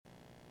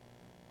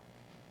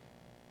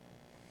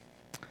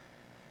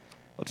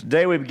Well,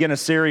 today we begin a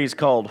series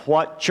called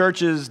What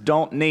Churches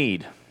Don't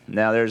Need.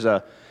 Now, there's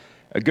a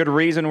good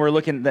reason we're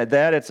looking at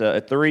that. It's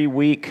a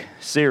 3-week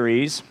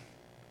series,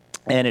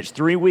 and it's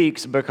 3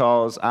 weeks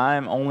because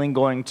I'm only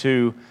going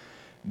to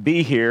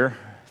be here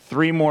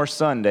 3 more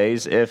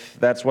Sundays if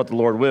that's what the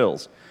Lord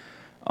wills.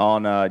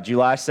 On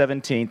July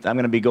 17th, I'm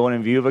going to be going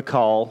in view of a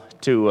call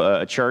to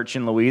a church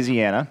in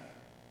Louisiana,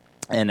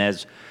 and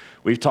as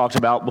we've talked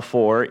about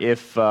before,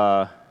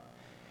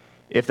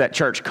 if that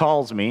church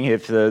calls me,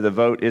 if the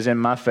vote is in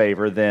my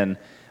favor, then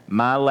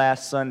my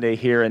last Sunday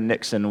here in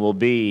Nixon will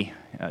be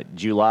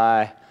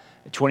July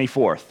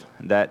 24th,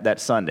 that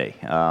Sunday.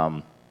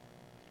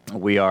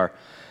 We are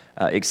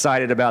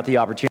excited about the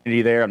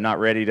opportunity there. I'm not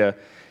ready to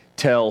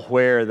tell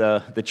where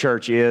the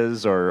church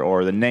is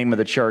or the name of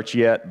the church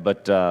yet,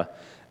 but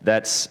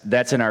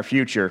that's in our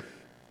future.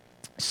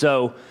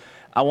 So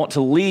I want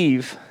to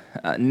leave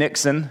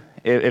Nixon,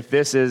 if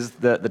this is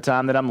the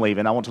time that I'm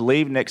leaving. I want to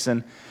leave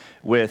Nixon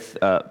with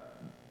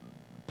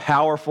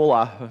powerful,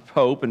 I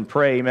hope and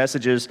pray,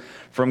 messages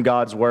from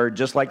God's Word,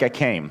 just like I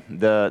came.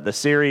 The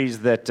series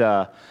that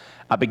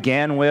I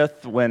began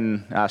with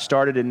when I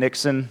started in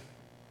Nixon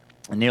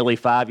nearly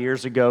 5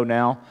 years ago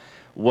now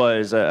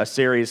was a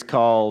series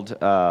called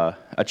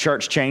A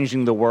Church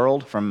Changing the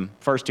World, from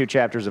first 2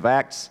 chapters of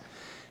Acts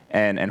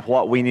and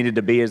what we needed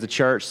to be as a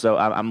church. So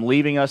I'm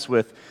leaving us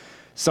with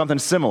something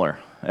similar,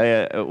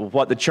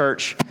 what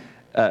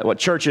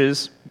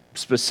churches,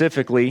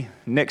 specifically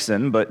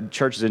Nixon, but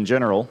churches in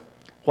general,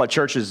 what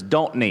churches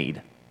don't need.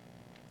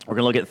 We're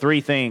going to look at 3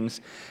 things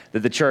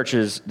that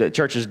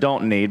churches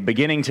don't need,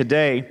 beginning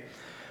today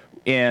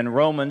in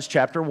Romans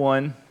chapter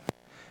 1,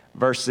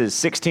 verses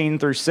 16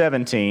 through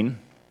 17,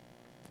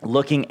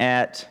 looking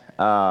at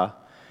a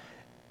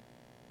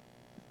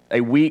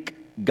weak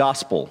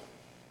gospel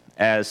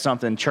as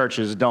something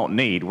churches don't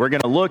need. We're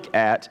going to look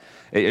at,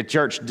 a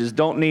church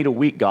don't need a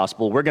weak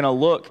gospel. We're going to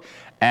look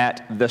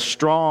at the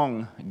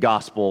strong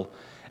gospel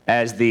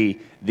as the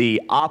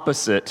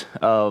opposite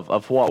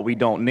of what we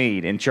don't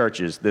need in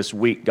churches, this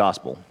weak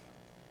gospel.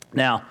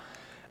 Now,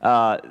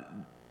 going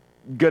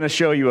to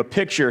show you a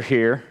picture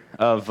here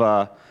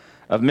of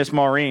Miss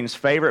Maureen's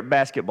favorite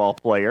basketball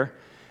player,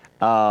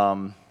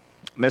 Mr.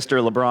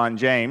 LeBron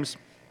James.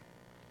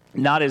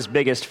 Not his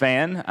biggest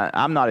fan.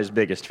 I'm not his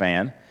biggest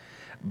fan.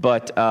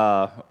 But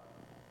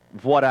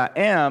what I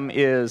am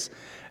is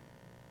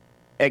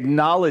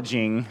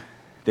acknowledging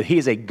that he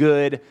is a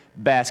good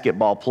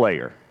basketball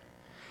player.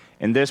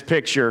 In this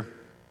picture,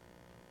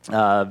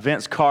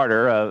 Vince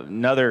Carter,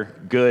 another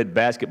good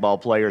basketball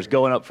player, is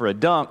going up for a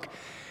dunk,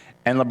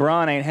 and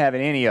LeBron ain't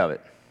having any of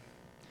it.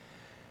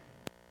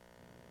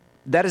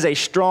 That is a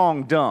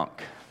strong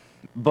dunk,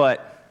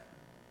 but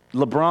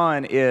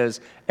LeBron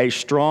is a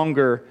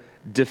stronger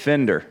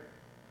defender.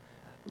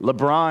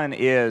 LeBron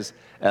is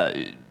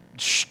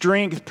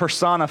strength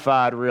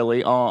personified,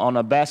 really, on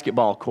a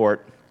basketball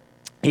court.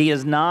 He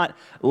is not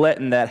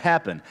letting that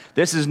happen.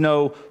 This is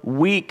no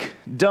weak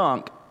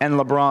dunk, and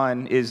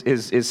LeBron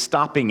is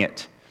stopping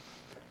it.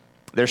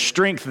 There's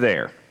strength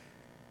there.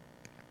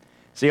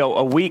 See,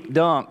 a weak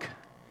dunk,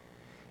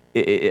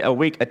 a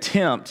weak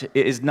attempt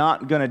is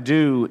not going to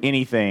do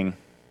anything,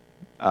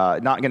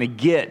 not going to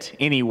get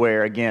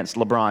anywhere against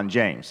LeBron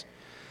James.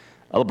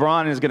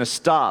 LeBron is going to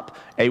stop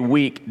a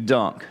weak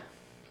dunk.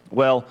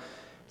 Well,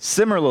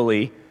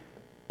 similarly,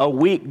 a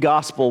weak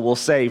gospel will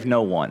save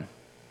no one.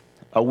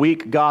 A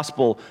weak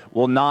gospel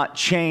will not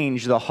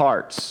change the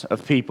hearts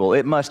of people.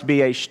 It must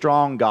be a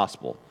strong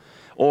gospel,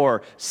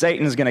 or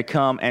Satan's going to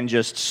come and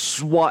just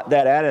swat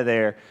that out of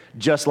there,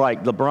 just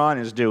like LeBron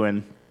is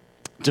doing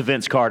to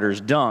Vince Carter's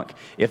dunk,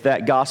 if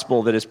that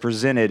gospel that is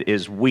presented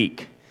is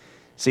weak.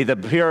 See, the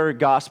pure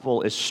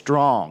gospel is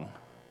strong.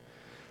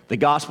 The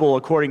gospel,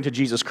 according to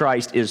Jesus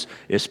Christ, is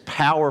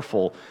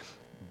powerful,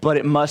 but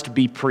it must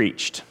be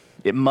preached.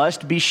 It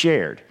must be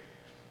shared.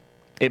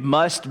 It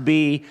must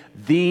be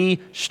the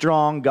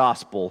strong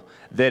gospel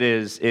that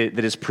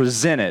is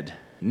presented,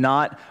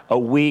 not a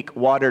weak,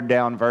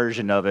 watered-down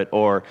version of it,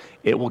 or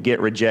it will get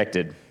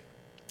rejected.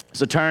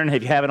 So turn,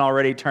 if you haven't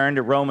already, turn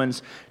to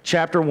Romans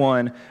chapter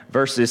 1,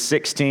 verses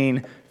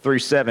 16 through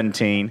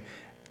 17,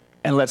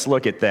 and let's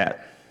look at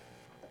that.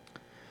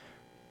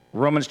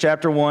 Romans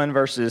chapter 1,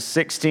 verses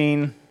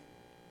 16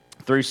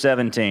 through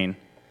 17. It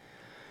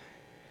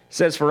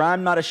says, "For I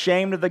am not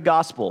ashamed of the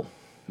gospel,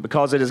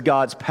 because it is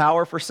God's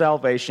power for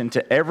salvation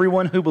to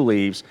everyone who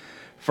believes,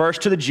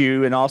 first to the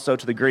Jew and also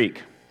to the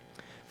Greek.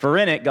 For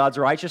in it God's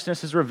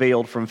righteousness is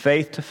revealed from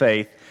faith to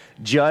faith,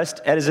 just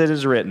as it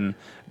is written,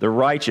 the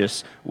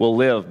righteous will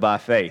live by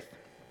faith."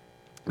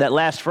 That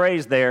last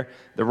phrase there,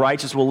 the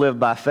righteous will live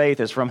by faith,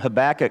 is from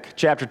Habakkuk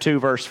chapter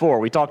 2, verse 4.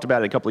 We talked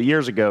about it a couple of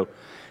years ago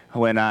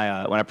when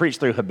I preached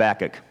through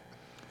Habakkuk.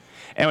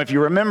 And if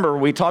you remember,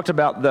 we talked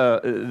about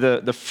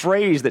the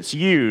phrase that's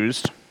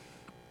used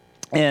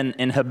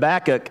in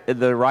Habakkuk,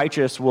 the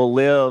righteous will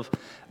live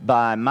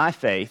by my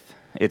faith.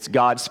 It's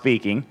God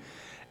speaking.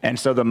 And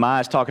so the my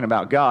is talking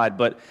about God.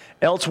 But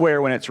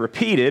elsewhere, when it's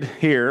repeated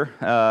here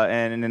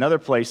and in other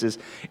places,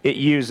 it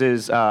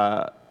uses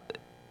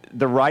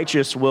the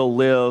righteous will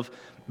live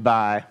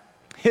by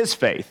his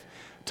faith,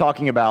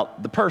 talking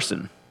about the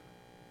person.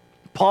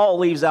 Paul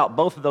leaves out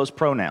both of those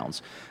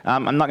pronouns. We're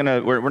not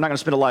going to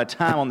spend a lot of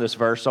time on this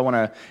verse, so I want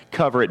to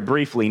cover it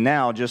briefly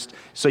now, just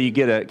so you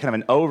get a kind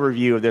of an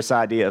overview of this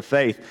idea of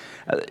faith.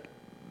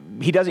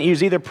 He doesn't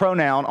use either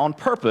pronoun on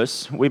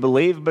purpose, we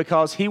believe,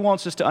 because he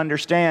wants us to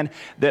understand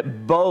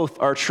that both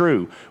are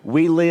true.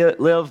 We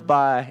live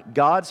by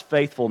God's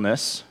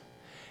faithfulness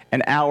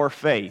and our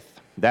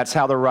faith. That's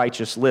how the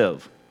righteous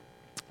live.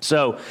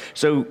 So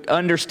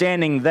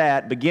understanding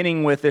that,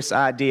 beginning with this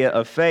idea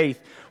of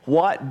faith,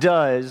 what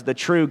does the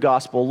true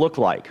gospel look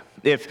like?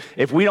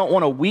 If we don't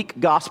want a weak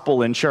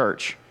gospel in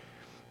church,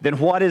 then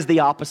what is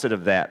the opposite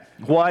of that?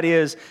 What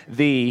is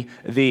the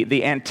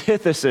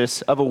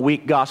antithesis of a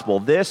weak gospel?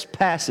 This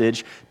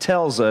passage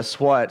tells us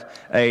what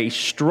a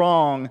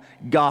strong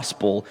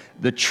gospel,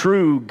 the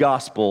true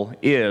gospel,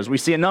 is. We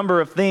see a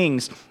number of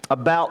things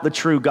about the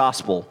true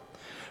gospel.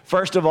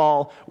 First of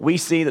all, we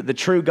see that the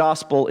true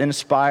gospel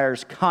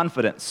inspires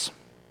confidence.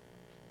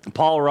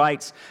 Paul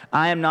writes,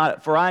 I am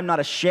not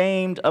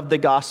ashamed of the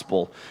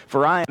gospel,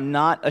 for I am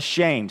not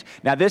ashamed.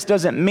 Now, this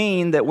doesn't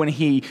mean that when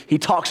he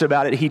talks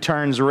about it, he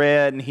turns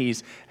red and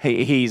he's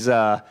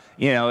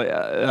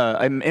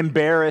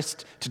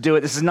embarrassed to do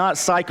it. This is not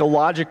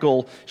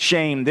psychological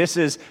shame. This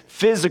is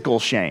physical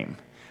shame.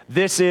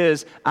 This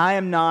is, I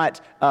am not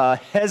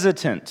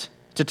hesitant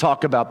to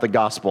talk about the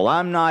gospel.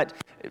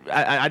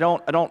 I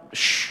don't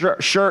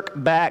shirk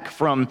back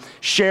from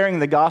sharing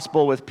the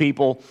gospel with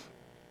people.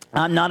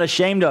 I'm not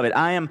ashamed of it.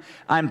 I'm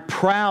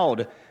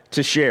proud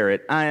to share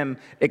it. I am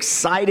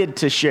excited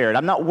to share it.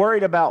 I'm not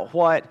worried about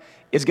what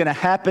is going to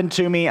happen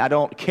to me. I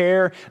don't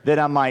care that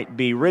I might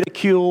be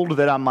ridiculed,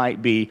 that I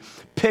might be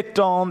picked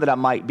on, that I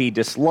might be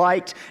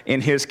disliked. In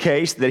his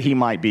case, that he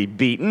might be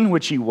beaten,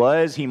 which he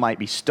was. He might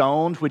be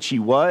stoned, which he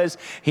was.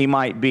 He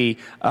might be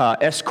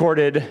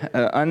escorted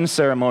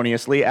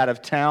unceremoniously out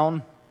of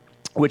town,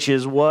 which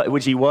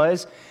he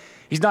was.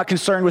 He's not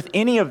concerned with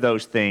any of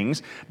those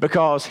things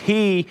because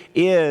he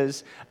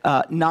is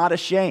not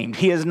ashamed.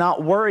 He is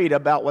not worried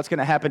about what's going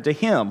to happen to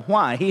him.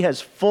 Why? He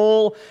has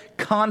full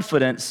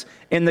confidence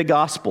in the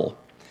gospel.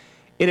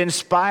 It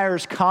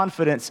inspires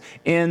confidence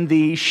in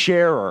the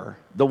sharer,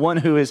 the one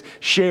who is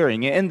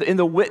sharing, in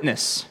the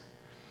witness,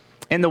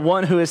 in the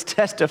one who is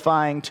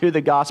testifying to the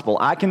gospel.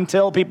 I can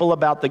tell people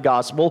about the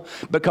gospel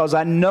because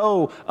I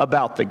know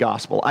about the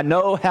gospel. I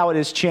know how it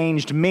has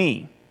changed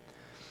me.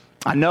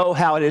 I know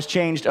how it has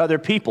changed other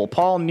people.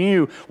 Paul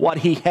knew what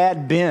he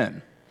had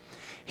been.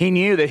 He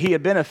knew that he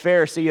had been a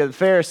Pharisee of the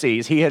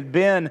Pharisees. He had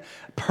been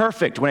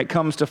perfect when it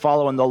comes to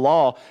following the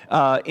law.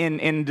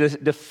 In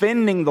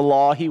defending the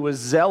law, he was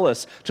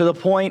zealous to the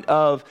point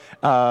of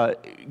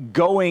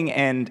going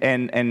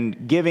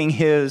and giving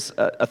his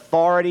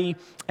authority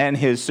and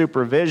his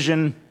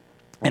supervision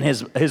and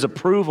his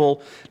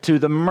approval to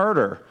the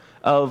murder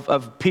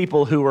of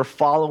people who were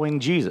following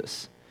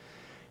Jesus.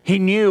 He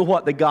knew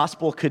what the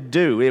gospel could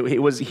do. He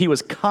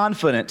was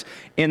confident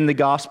in the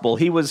gospel.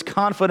 He was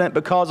confident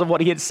because of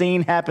what he had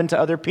seen happen to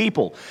other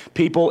people.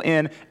 People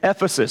in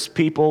Ephesus,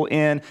 people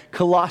in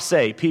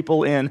Colossae,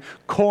 people in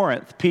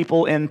Corinth,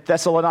 people in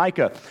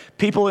Thessalonica,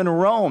 people in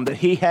Rome that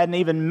he hadn't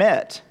even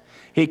met.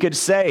 He could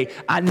say,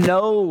 I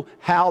know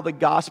how the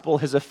gospel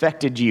has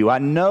affected you. I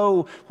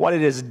know what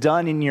it has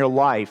done in your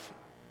life,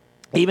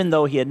 even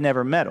though he had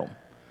never met them.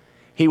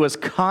 He was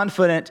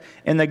confident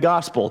in the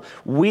gospel.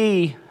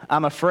 We,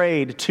 I'm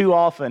afraid, too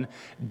often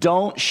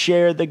don't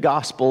share the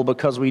gospel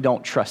because we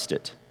don't trust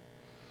it.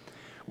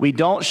 We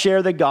don't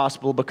share the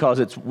gospel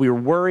because we're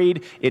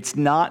worried it's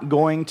not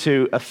going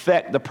to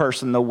affect the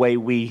person the way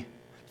we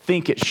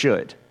think it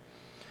should.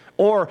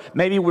 Or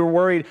maybe we're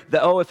worried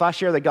that, if I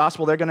share the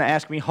gospel, they're going to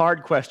ask me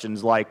hard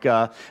questions like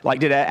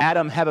did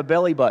Adam have a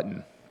belly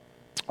button?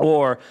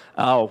 Or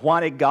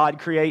why did God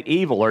create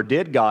evil? Or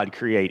did God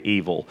create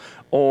evil?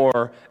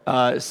 Or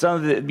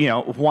some of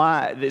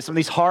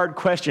these hard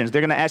questions.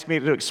 They're going to ask me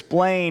to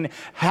explain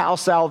how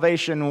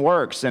salvation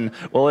works. And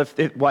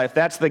if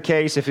that's the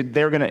case, if he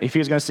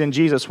was going to send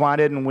Jesus, why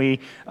didn't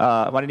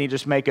he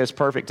just make us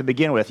perfect to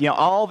begin with?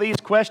 All these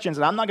questions,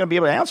 and I'm not going to be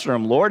able to answer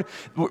them, Lord.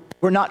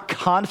 We're not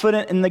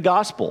confident in the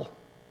gospel.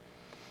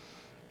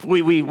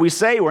 We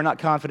say we're not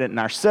confident in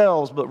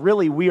ourselves, but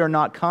really we are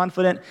not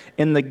confident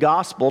in the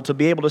gospel to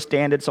be able to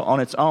stand on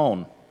its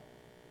own.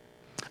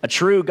 A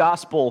true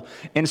gospel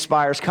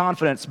inspires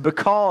confidence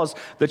because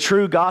the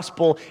true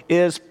gospel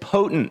is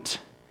potent.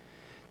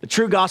 The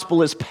true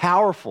gospel is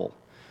powerful.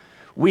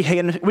 We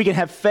can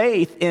have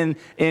faith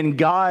in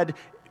God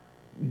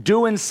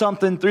doing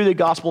something through the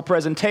gospel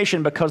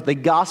presentation because the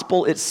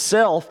gospel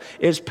itself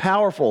is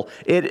powerful.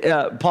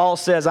 Paul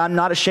says, I'm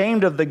not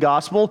ashamed of the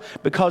gospel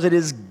because it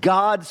is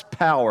God's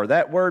power.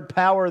 That word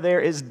power there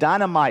is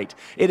dynamite.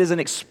 It is an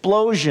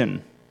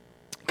explosion.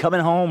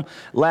 Coming home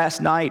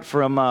last night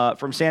from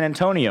San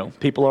Antonio,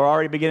 people are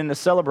already beginning to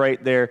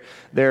celebrate their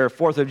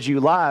 4th of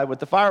July with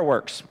the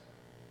fireworks.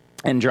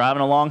 and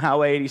driving along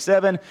Highway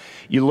 87,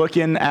 you're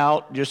looking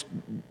out, just,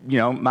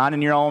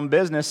 minding your own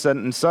business,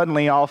 and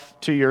suddenly off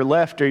to your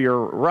left or your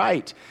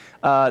right,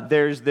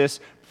 there's this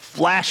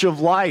flash of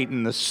light,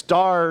 and the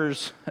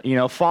stars,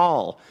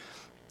 fall.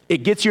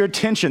 It gets your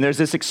attention. There's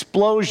this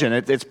explosion.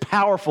 It's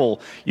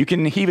powerful. You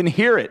can even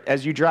hear it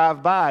as you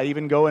drive by,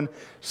 even going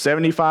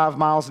 75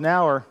 miles an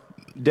hour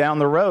down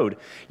the road.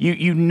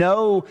 You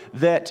know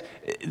that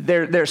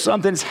there's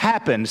something's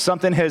happened.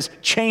 Something has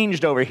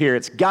changed over here.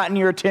 It's gotten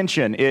your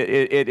attention.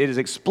 It is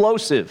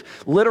explosive,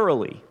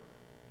 literally.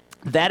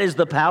 That is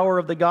the power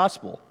of the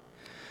gospel.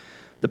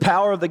 The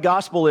power of the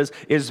gospel is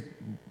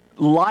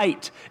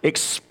light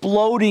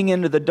exploding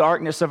into the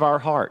darkness of our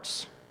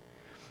hearts.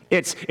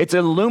 It's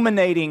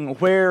illuminating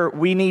where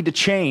we need to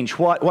change,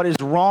 what is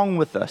wrong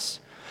with us.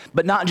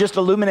 But not just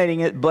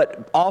illuminating it,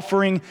 but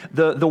offering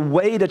the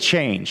way to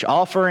change,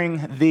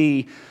 offering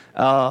the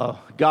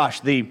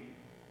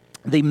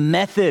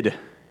method,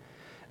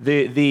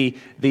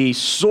 the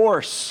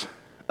source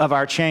of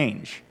our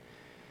change.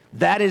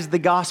 That is the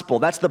gospel.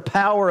 That's the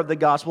power of the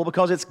gospel,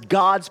 because it's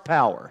God's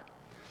power.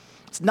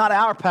 It's not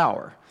our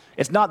power.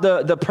 It's not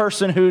the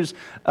person who's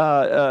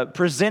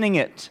presenting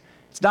it.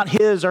 It's not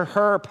his or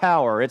her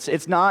power.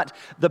 It's not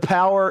the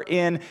power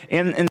in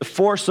the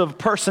force of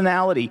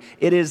personality.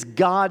 It is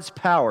God's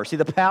power. See,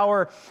 the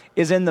power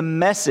is in the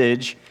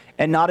message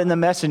and not in the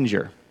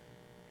messenger.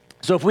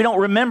 So if we don't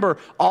remember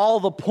all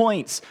the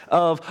points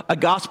of a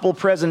gospel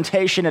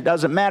presentation, it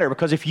doesn't matter,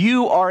 because if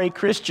you are a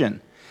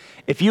Christian,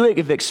 if you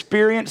have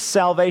experienced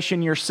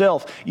salvation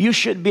yourself, you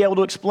should be able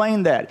to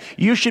explain that.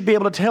 You should be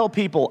able to tell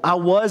people, I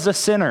was a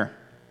sinner.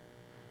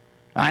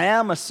 I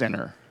am a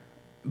sinner.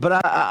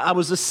 But I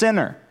was a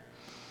sinner,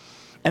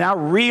 and I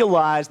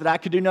realized that I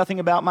could do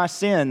nothing about my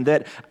sin,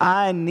 that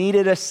I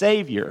needed a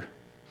Savior,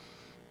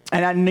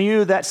 and I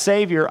knew that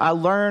Savior. I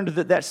learned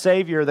that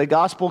Savior, the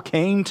gospel,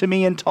 came to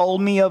me and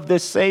told me of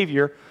this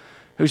Savior,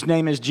 whose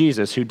name is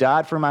Jesus, who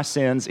died for my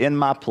sins in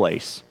my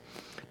place,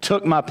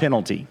 took my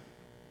penalty,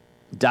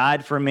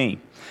 died for me.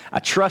 I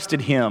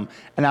trusted him,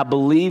 and I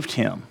believed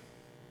him.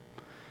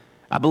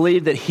 I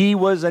believed that he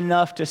was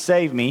enough to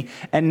save me,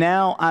 and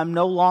now I'm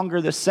no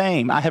longer the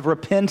same. I have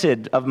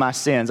repented of my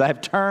sins. I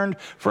have turned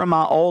from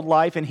my old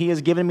life, and he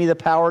has given me the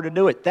power to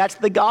do it. That's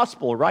the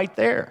gospel right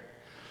there.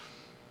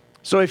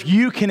 So if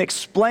you can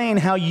explain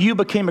how you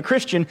became a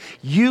Christian,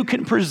 you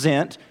can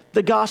present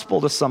the gospel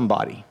to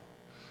somebody.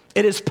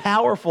 It is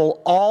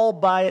powerful all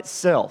by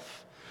itself.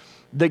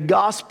 The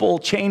gospel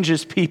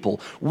changes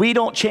people. We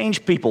don't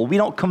change people. We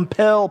don't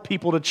compel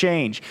people to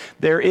change.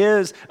 There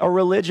is a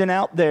religion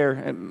out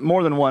there,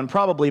 more than one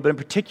probably, but in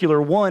particular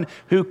one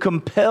who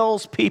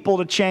compels people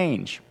to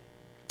change.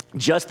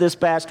 Just this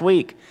past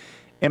week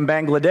in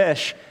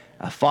Bangladesh,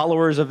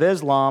 followers of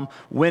Islam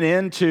went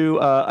into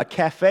a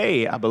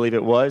cafe, I believe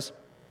it was,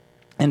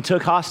 and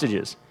took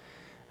hostages.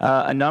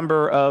 A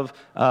number of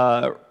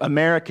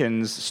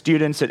Americans,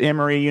 students at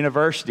Emory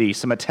University,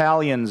 some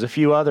Italians, a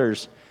few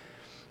others.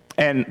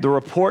 And the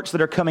reports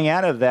that are coming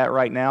out of that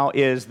right now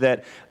is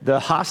that the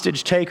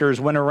hostage takers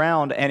went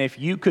around, and if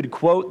you could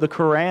quote the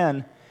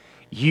Quran,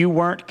 you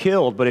weren't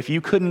killed. But if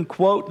you couldn't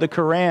quote the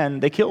Quran,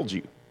 they killed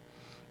you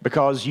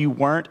because you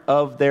weren't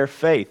of their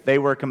faith. They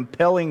were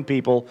compelling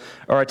people,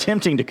 or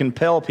attempting to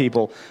compel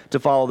people to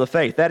follow the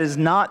faith. That is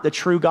not the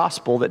true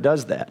gospel that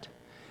does that.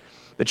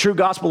 The true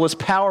gospel is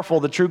powerful.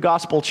 The true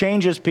gospel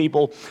changes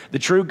people. The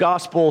true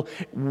gospel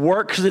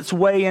works its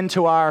way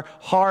into our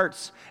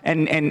hearts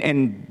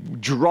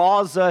and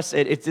draws us.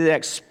 It's the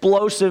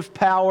explosive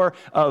power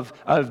of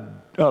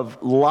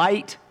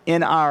light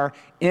in our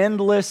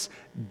endless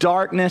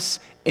darkness,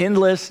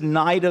 endless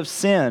night of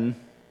sin,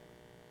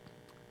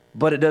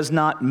 but it does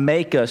not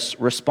make us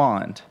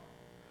respond.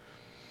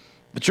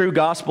 The true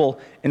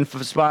gospel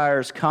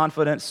inspires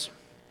confidence.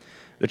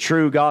 The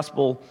true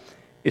gospel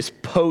is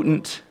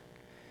potent.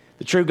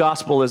 The true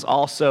gospel is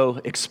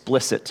also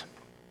explicit.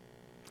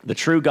 The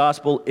true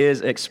gospel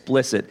is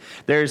explicit.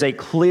 There is a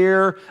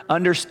clear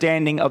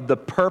understanding of the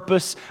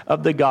purpose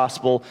of the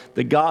gospel.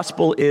 The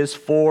gospel is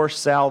for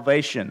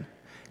salvation.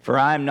 For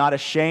I am not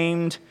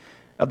ashamed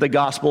of the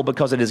gospel,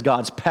 because it is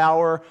God's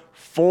power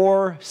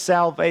for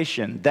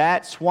salvation.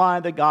 That's why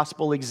the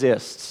gospel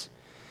exists.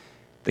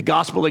 The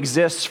gospel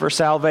exists for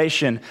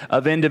salvation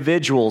of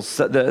individuals.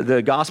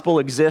 The gospel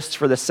exists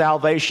for the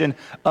salvation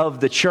of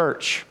the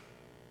church,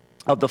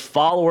 of the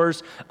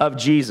followers of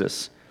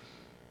Jesus.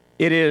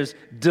 It is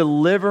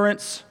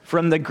deliverance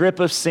from the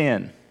grip of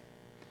sin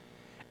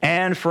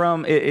and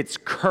from its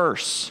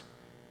curse,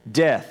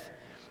 death.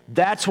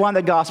 That's why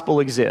the gospel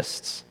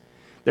exists.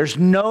 There's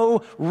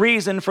no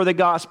reason for the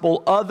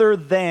gospel other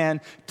than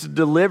to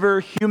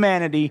deliver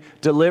humanity,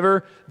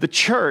 deliver the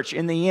church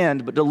in the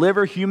end, but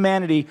deliver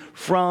humanity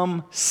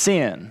from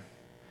sin.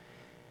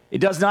 It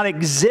does not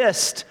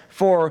exist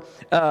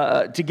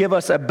to give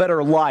us a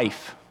better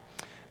life.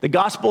 The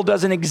gospel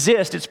doesn't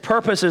exist. Its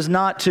purpose is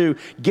not to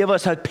give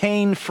us a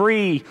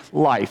pain-free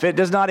life. It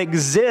does not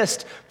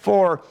exist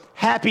for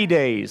happy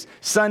days.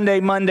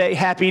 Sunday, Monday,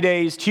 happy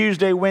days.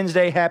 Tuesday,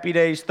 Wednesday, happy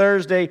days.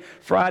 Thursday,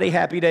 Friday,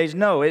 happy days.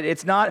 No,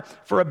 it's not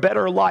for a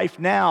better life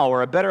now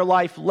or a better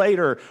life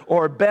later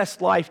or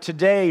best life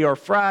today or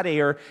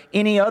Friday or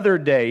any other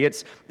day.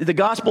 The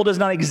gospel does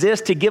not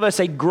exist to give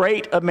us a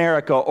great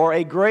America or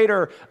a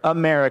greater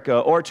America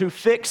or to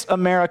fix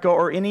America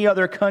or any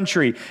other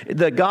country.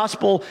 The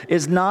gospel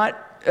does not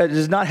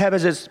have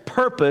as its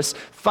purpose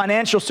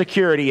financial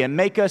security and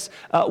make us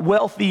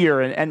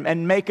wealthier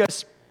and make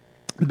us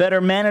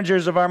better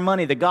managers of our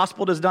money. The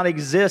gospel does not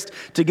exist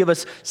to give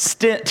us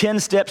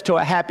 10 steps to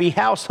a happy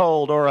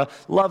household or a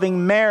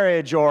loving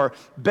marriage or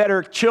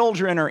better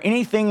children or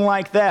anything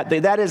like that.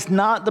 That is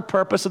not the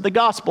purpose of the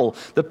gospel.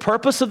 The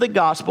purpose of the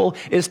gospel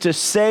is to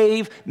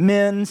save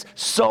men's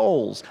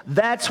souls.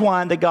 That's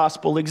why the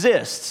gospel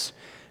exists.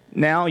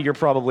 Now you're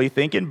probably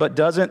thinking, but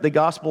doesn't the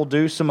gospel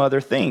do some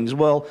other things?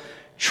 Well,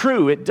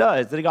 true, it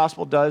does. The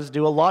gospel does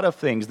do a lot of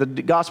things. The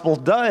gospel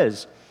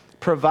does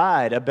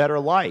provide a better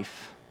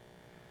life.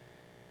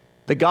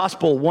 The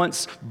gospel,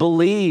 once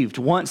believed,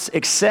 once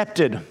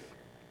accepted,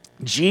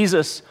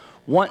 Jesus,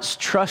 once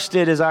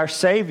trusted as our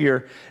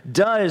Savior,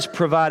 does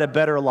provide a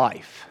better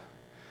life.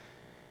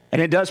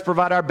 And it does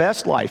provide our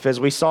best life, as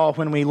we saw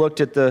when we looked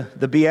at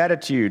the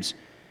Beatitudes.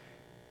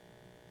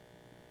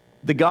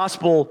 The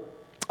gospel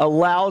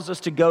allows us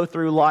to go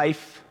through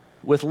life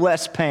with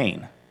less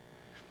pain,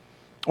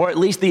 or at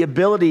least the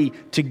ability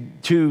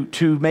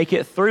to make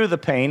it through the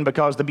pain,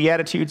 because the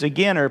Beatitudes,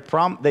 again,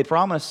 they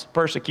promise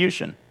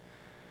persecution.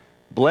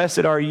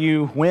 Blessed are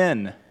you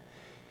when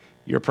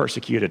you're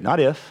persecuted, not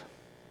if.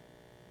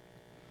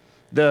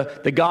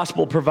 The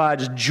gospel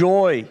provides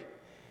joy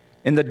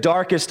in the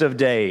darkest of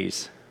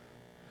days.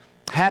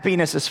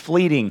 Happiness is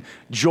fleeting.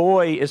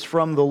 Joy is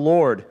from the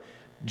Lord.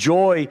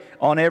 Joy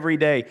on every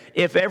day.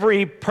 If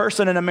every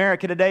person in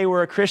America today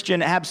were a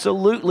Christian,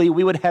 absolutely,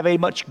 we would have a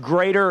much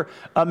greater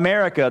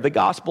America. The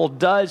gospel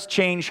does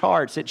change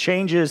hearts. It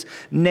changes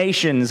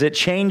nations. It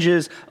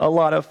changes a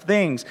lot of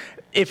things.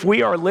 If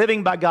we are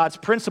living by God's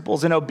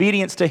principles in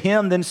obedience to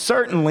Him, then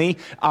certainly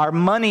our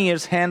money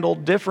is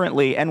handled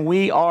differently, and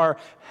we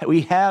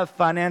have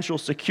financial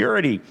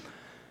security.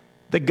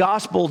 The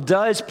gospel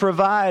does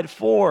provide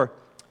for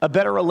a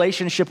better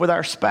relationship with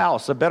our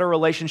spouse, a better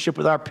relationship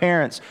with our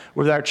parents,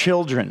 with our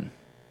children.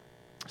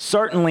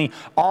 Certainly,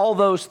 all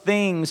those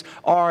things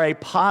are a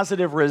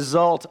positive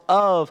result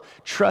of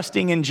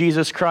trusting in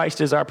Jesus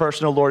Christ as our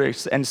personal Lord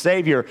and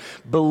Savior,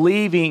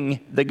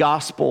 believing the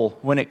gospel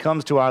when it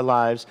comes to our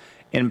lives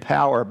in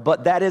power.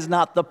 But that is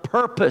not the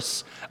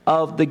purpose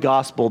of the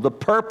gospel. The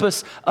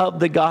purpose of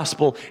the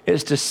gospel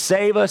is to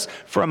save us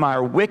from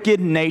our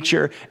wicked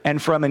nature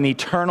and from an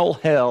eternal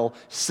hell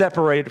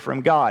separated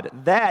from God.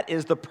 That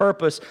is the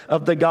purpose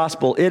of the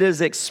gospel. It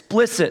is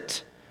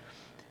explicit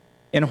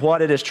in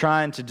what it is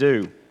trying to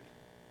do.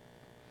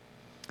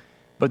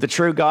 But the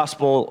true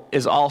gospel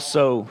is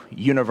also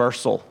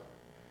universal.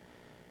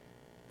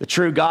 The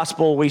true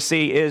gospel, we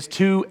see, is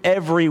to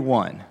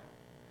everyone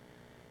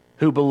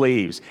who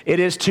believes. It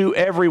is to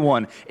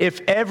everyone. If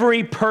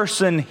every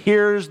person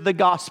hears the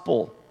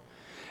gospel,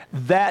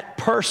 that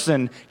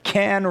person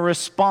can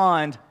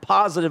respond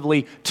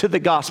positively to the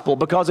gospel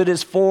because it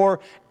is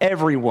for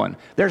everyone.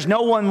 There's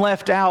no one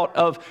left out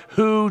of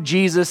who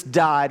Jesus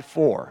died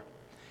for.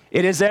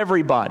 It is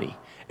everybody.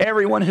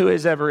 Everyone who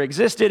has ever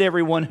existed,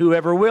 everyone who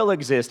ever will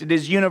exist. It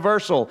is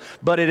universal,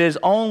 but it is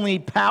only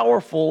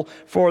powerful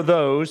for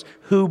those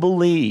who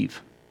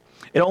believe.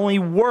 It only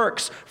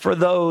works for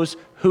those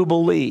who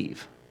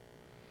believe.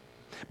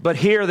 But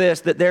hear this,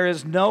 that there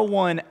is no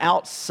one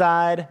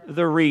outside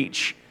the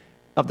reach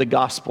of the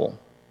gospel.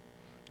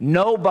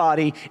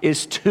 Nobody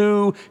is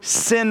too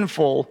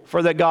sinful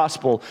for the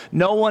gospel.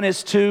 No one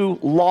is too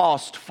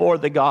lost for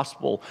the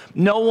gospel.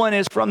 No one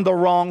is from the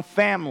wrong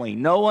family.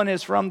 No one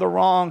is from the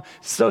wrong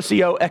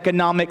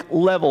socioeconomic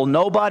level.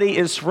 Nobody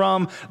is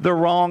from the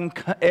wrong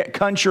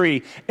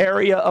country,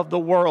 area of the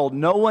world.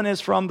 No one is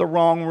from the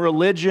wrong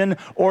religion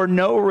or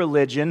no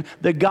religion.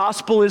 The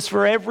gospel is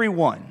for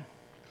everyone.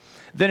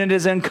 Then it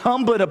is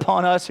incumbent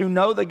upon us who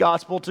know the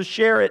gospel to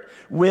share it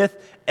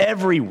with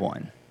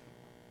everyone.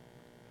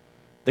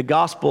 The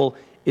gospel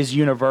is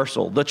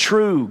universal, the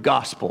true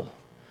gospel.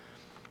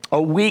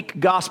 A weak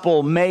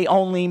gospel may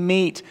only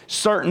meet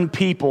certain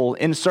people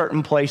in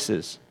certain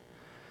places.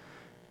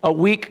 A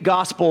weak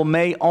gospel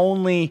may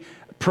only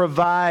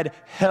provide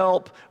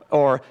help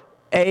or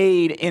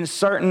aid in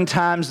certain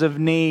times of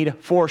need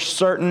for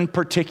certain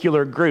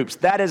particular groups.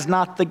 That is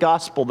not the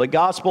gospel. The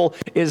gospel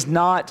is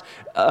not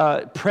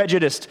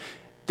prejudiced.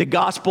 The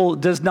gospel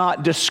does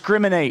not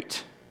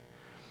discriminate.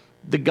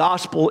 The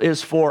gospel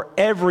is for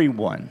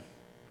everyone,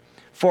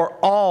 for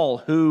all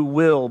who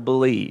will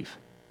believe.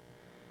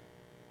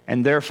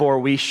 And therefore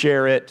we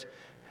share it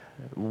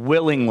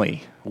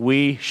willingly.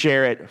 We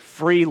share it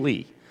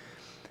freely.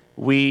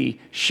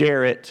 We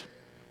share it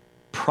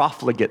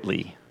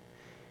profligately.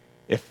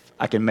 If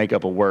I can make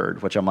up a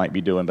word, which I might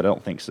be doing, but I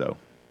don't think so.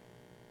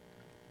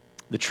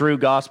 The true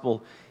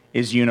gospel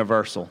is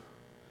universal.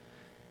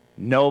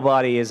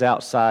 Nobody is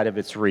outside of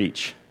its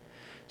reach.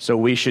 So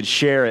we should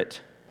share it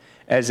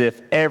as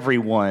if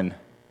everyone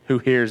who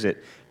hears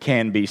it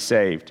can be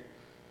saved.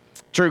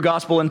 True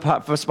gospel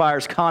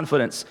inspires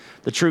confidence.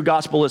 The true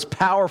gospel is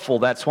powerful.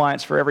 That's why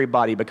it's for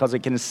everybody, because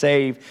it can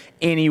save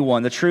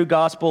anyone. The true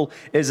gospel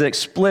is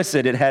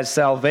explicit. It has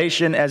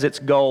salvation as its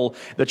goal.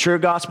 The true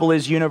gospel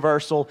is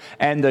universal,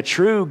 and the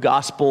true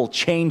gospel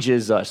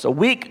changes us. A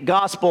weak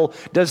gospel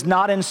does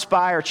not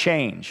inspire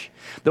change.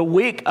 A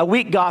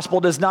weak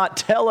gospel does not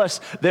tell us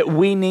that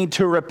we need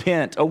to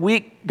repent. A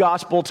weak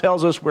gospel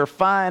tells us we're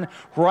fine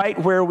right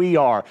where we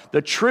are.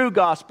 The true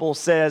gospel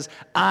says,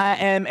 I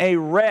am a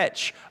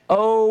wretch.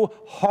 Oh,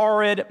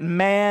 horrid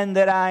man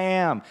that I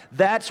am.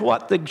 That's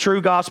what the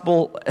true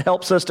gospel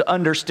helps us to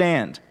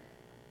understand.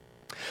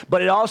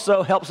 But it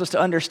also helps us to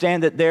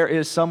understand that there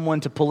is someone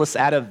to pull us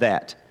out of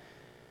that.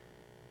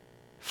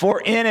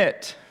 For in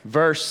it,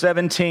 verse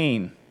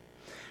 17,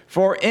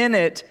 for in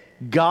it,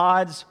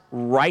 God's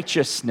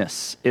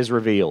righteousness is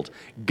revealed.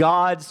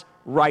 God's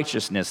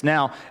righteousness.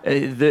 Now,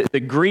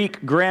 the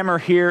Greek grammar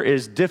here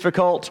is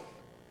difficult.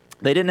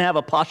 They didn't have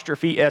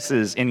apostrophe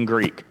S's in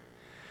Greek.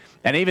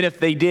 And even if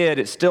they did,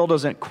 it still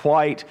doesn't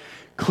quite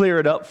clear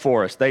it up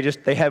for us.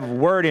 They have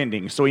word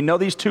endings. So we know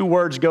these two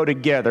words go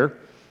together,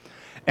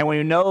 and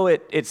we know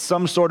it's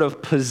some sort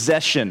of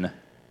possession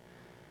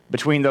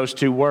between those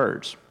two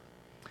words.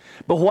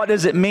 But what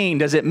does it mean?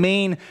 Does it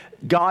mean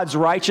God's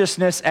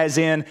righteousness as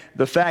in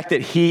the fact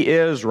that He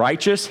is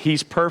righteous,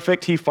 He's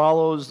perfect, He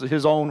follows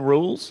His own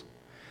rules?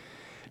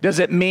 Does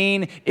it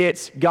mean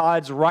it's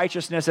God's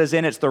righteousness as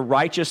in it's the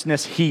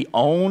righteousness He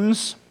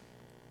owns?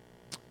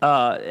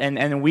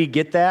 And we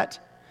get that?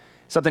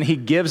 Something He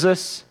gives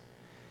us?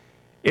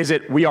 Is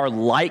it we are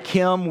like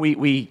Him?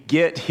 We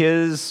get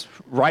His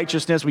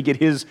righteousness, we get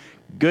His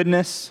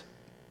goodness?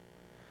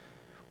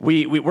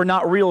 We're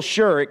not real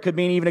sure. It could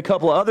mean even a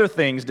couple of other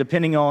things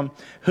depending on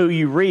who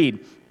you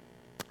read.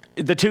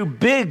 The two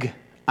big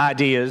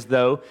ideas,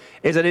 though,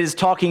 is that it is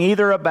talking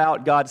either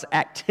about God's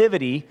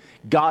activity,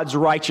 God's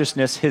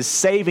righteousness, His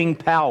saving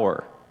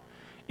power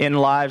in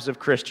lives of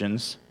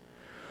Christians,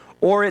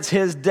 or it's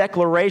His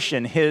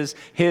declaration, His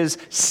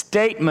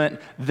statement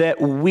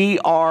that we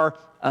are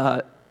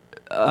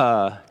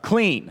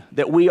clean,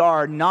 that we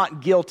are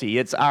not guilty.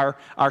 It's our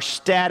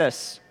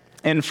status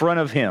in front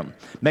of Him.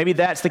 Maybe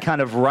that's the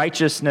kind of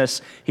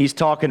righteousness He's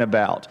talking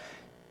about.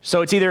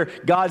 So it's either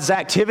God's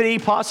activity,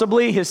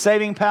 possibly, His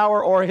saving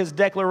power, or His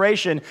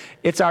declaration.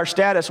 It's our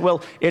status.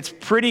 Well, it's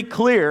pretty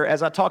clear,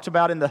 as I talked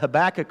about in the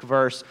Habakkuk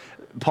verse,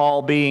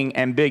 Paul being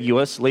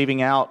ambiguous,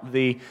 leaving out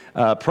the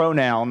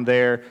pronoun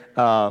there,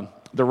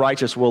 the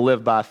righteous will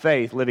live by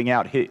faith, leaving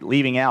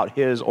out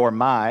his or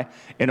my,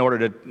 in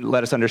order to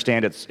let us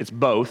understand it's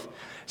both.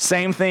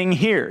 Same thing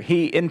here.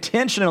 He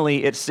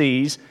intentionally, it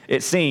seems,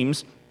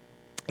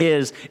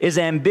 is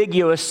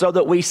ambiguous so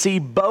that we see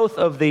both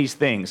of these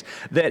things.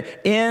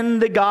 That in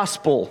the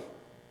gospel,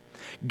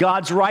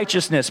 God's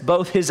righteousness,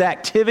 both His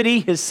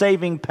activity, His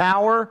saving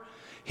power,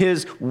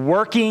 His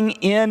working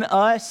in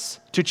us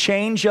to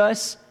change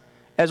us,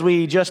 as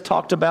we just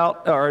talked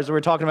about, or as we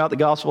were talking about the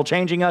gospel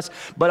changing us,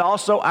 but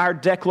also our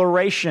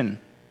declaration,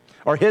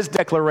 or His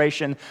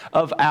declaration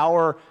of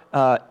our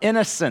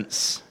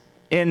innocence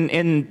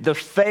in the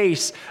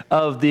face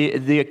of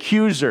the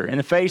accuser, in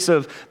the face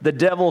of the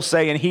devil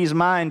saying, He's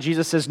mine.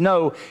 Jesus says,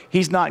 no,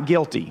 He's not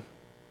guilty.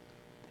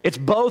 It's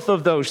both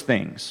of those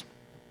things.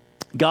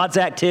 God's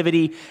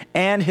activity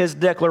and His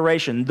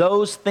declaration.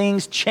 Those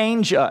things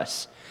change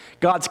us.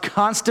 God's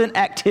constant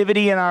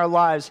activity in our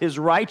lives, His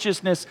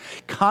righteousness,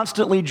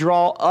 constantly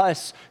draw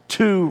us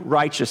to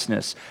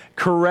righteousness,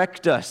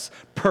 correct us,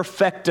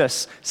 perfect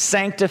us,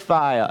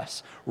 sanctify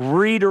us,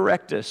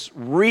 redirect us,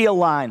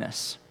 realign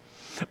us.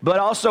 But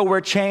also we're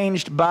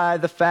changed by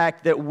the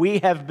fact that we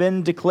have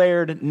been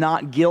declared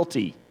not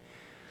guilty.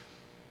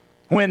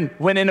 When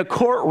in a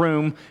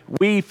courtroom,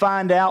 we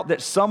find out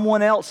that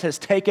someone else has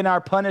taken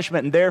our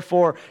punishment and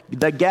therefore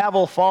the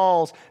gavel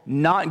falls,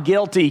 not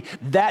guilty,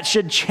 that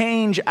should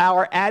change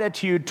our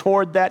attitude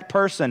toward that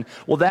person.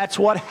 Well, that's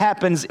what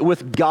happens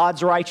with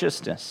God's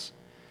righteousness.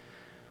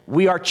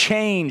 We are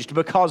changed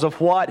because of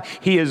what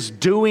He is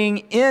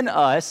doing in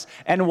us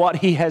and what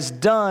He has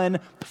done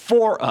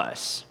for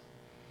us.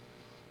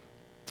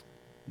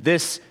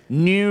 This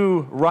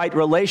new right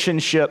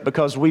relationship,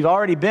 because we've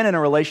already been in a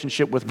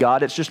relationship with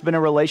God, it's just been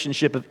a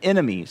relationship of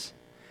enemies.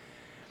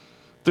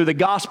 Through the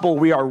gospel,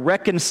 we are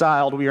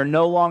reconciled. We are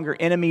no longer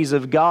enemies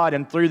of God.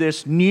 And through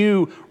this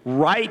new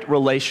right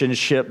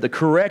relationship, the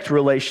correct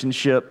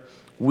relationship,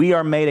 we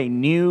are made a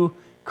new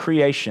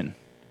creation,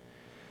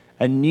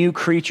 a new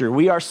creature.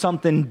 We are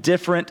something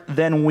different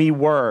than we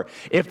were.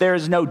 If there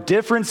is no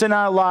difference in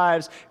our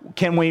lives,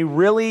 can we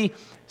really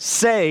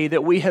say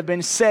that we have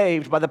been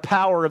saved by the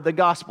power of the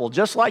gospel?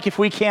 Just like if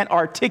we can't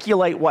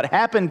articulate what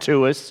happened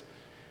to us,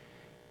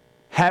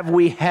 have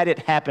we had it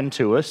happen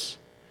to us?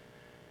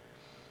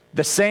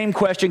 The same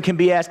question can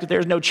be asked if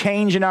there's no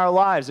change in our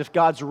lives, if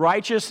God's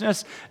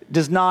righteousness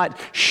does not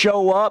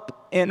show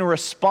up in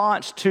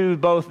response to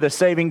both the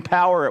saving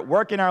power at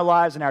work in our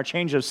lives and our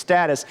change of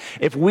status.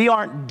 If we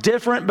aren't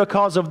different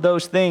because of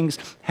those things,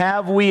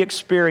 have we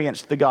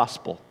experienced the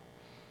gospel?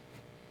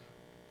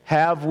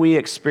 Have we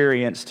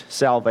experienced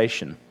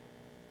salvation?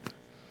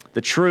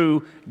 The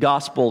true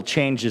gospel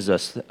changes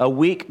us. A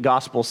weak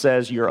gospel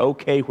says you're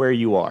okay where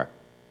you are.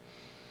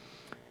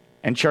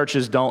 And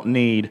churches don't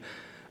need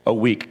a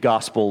weak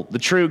gospel. The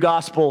true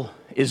gospel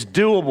is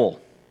doable.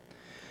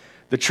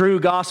 The true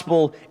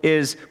gospel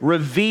is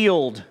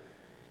revealed,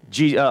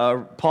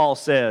 Paul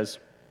says.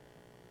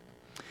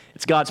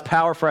 It's God's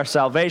power for our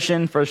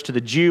salvation, first to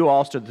the Jew,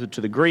 also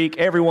to the Greek,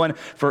 everyone.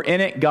 For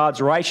in it, God's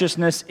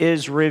righteousness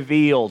is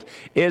revealed,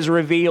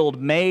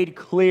 made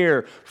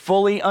clear,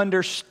 fully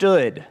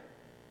understood.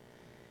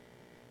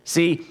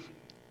 See,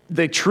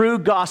 the true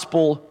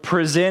gospel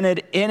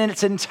presented in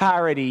its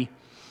entirety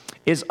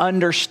is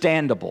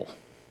understandable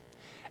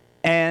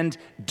and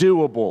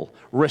doable,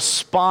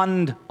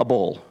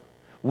 respondable.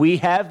 We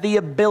have the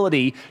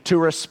ability to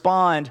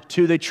respond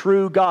to the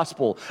true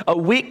gospel. A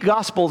weak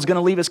gospel is going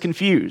to leave us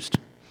confused.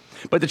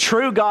 But the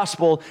true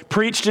gospel,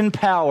 preached in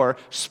power,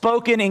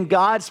 spoken in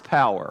God's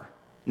power,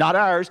 not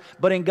ours,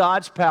 but in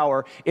God's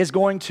power, is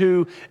going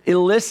to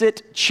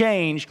elicit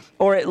change,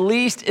 or at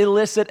least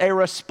elicit a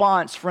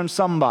response from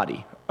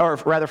somebody, or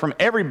rather from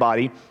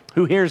everybody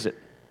who hears it.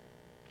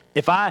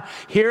 If I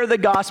hear the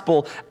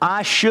gospel,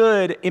 I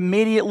should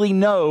immediately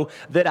know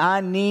that I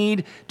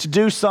need to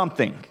do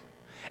something.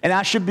 And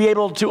I should be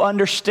able to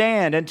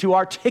understand and to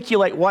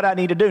articulate what I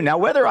need to do. Now,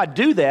 whether I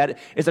do that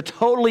is a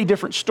totally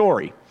different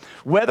story.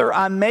 Whether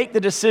I make the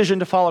decision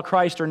to follow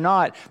Christ or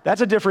not, that's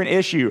a different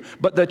issue.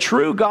 But the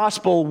true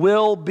gospel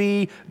will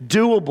be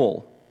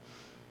doable.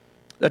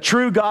 The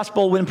true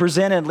gospel, when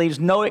presented, leaves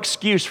no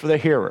excuse for the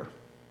hearer.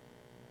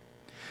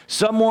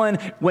 Someone,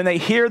 when they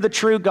hear the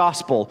true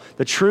gospel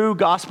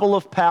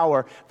of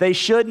power, they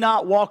should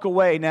not walk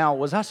away. Now,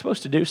 was I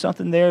supposed to do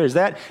something there?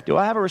 Do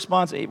I have a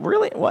response?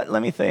 Really? What?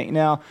 Let me think.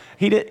 Now,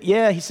 he did.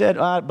 Yeah, he said,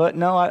 but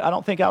no, I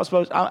don't think I was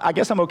supposed. I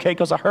guess I'm okay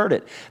because I heard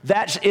it.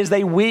 That is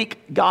a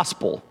weak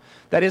gospel.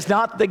 That is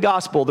not the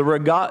gospel.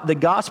 The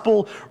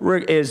gospel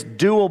is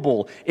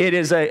doable. It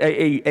is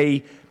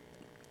I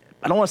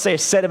don't want to say a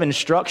set of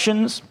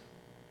instructions,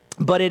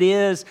 but it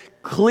is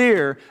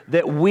clear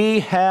that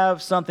we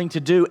have something to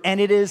do, and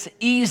it is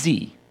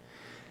easy.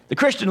 The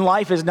Christian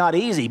life is not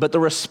easy, but the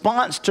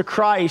response to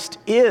Christ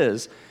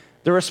is,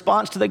 the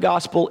response to the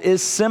gospel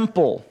is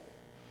simple.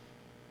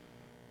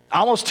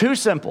 Almost too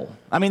simple.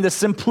 I mean, the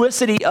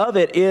simplicity of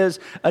it is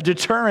a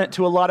deterrent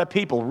to a lot of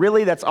people.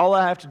 Really, that's all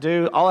I have to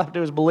do. All I have to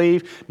do is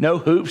believe. No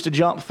hoops to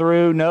jump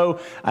through. No,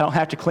 I don't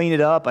have to clean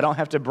it up. I don't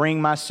have to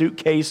bring my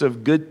suitcase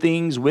of good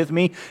things with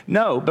me.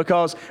 No,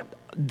 because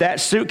that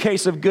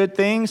suitcase of good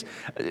things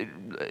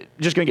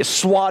just going to get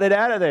swatted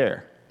out of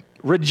there.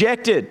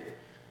 Rejected.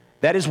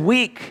 That is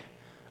weak.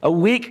 A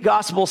weak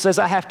gospel says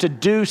I have to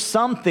do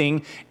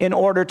something in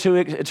order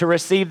to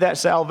receive that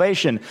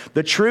salvation.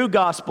 The true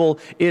gospel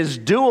is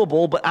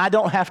doable, but I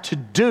don't have to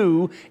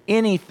do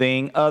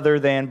anything other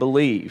than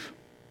believe.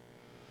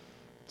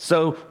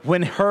 So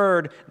when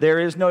heard, there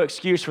is no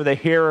excuse for the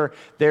hearer.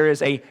 There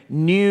is a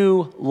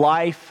new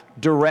life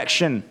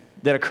direction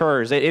that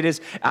occurs. It is,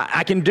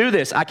 I can do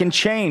this. I can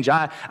change.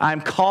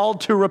 I'm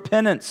called to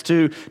repentance,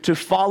 to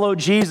follow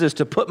Jesus,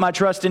 to put my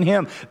trust in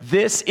Him.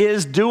 This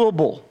is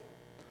doable.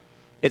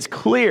 It's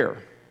clear.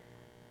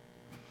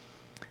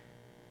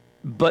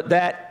 But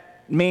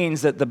that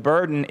means that the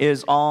burden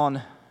is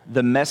on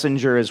the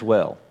messenger as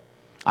well.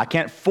 I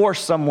can't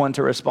force someone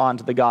to respond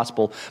to the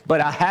gospel,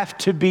 but I have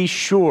to be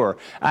sure,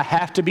 I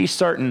have to be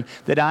certain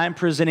that I'm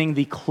presenting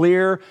the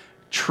clear,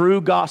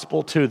 true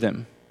gospel to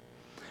them.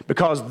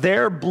 Because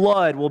their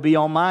blood will be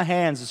on my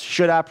hands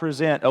should I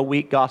present a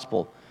weak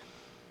gospel.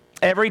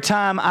 Every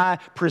time I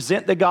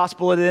present the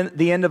gospel at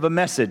the end of a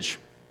message,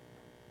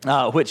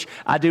 which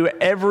I do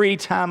every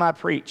time I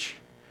preach,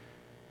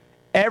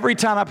 every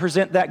time I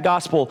present that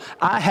gospel,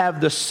 I have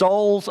the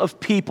souls of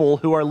people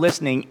who are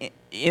listening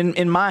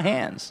in my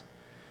hands.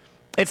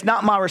 It's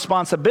not my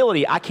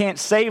responsibility. I can't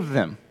save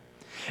them.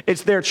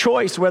 It's their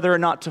choice whether or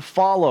not to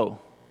follow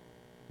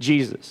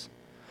Jesus.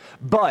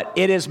 But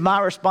it is my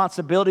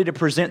responsibility to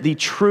present the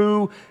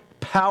true,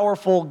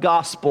 powerful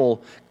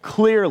gospel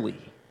clearly.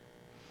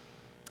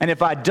 And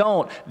if I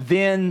don't,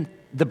 then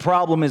the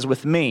problem is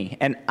with me,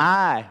 and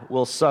I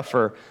will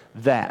suffer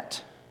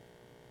that.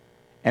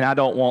 And I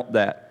don't want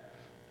that.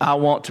 I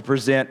want to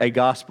present a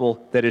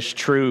gospel that is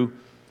true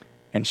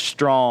and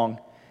strong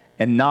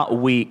and not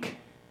weak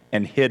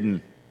and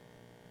hidden.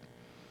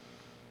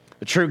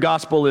 The true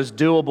gospel is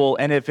doable,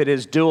 and if it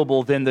is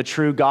doable, then the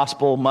true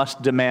gospel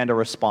must demand a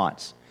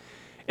response.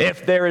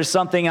 If there is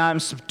something I'm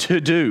to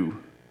do,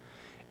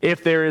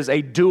 if there is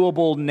a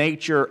doable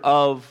nature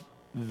of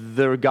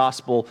the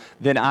gospel,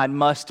 then I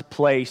must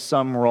play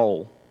some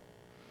role.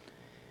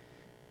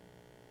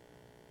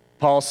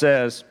 Paul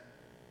says,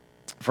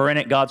 for in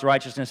it God's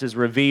righteousness is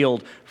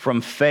revealed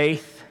from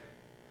faith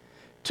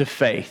to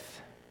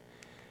faith,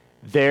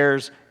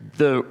 there's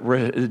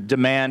the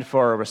demand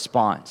for a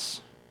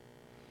response.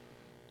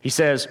 He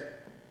says,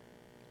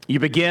 you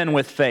begin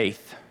with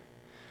faith.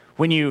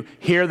 When you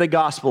hear the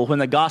gospel, when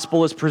the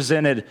gospel is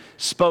presented,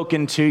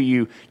 spoken to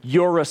you,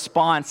 your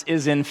response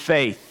is in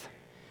faith.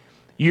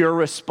 Your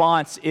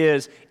response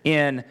is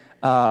in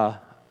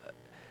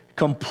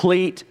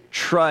complete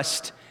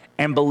trust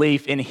and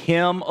belief in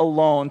Him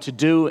alone to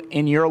do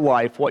in your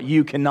life what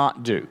you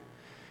cannot do,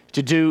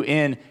 to do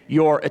in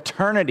your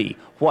eternity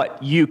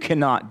what you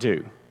cannot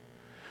do.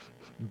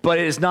 But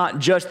it is not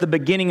just the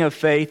beginning of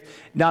faith.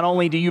 Not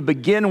only do you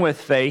begin with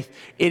faith,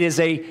 it is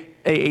a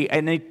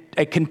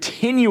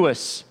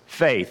continuous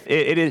faith.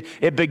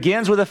 It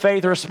begins with a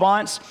faith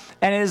response,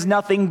 and it is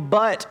nothing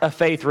but a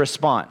faith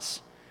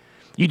response.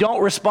 You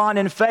don't respond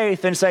in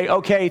faith and say,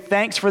 okay,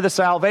 thanks for the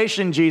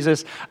salvation,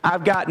 Jesus.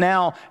 I've got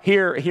now,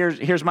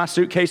 here's my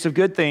suitcase of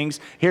good things.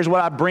 Here's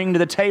what I bring to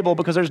the table,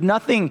 because there's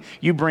nothing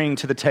you bring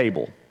to the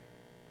table.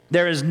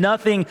 There is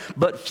nothing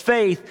but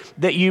faith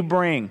that you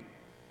bring.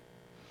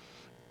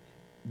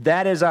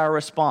 That is our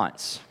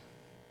response.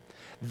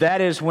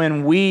 That is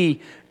when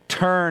we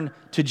turn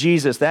to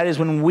Jesus. That is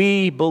when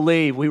we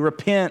believe, we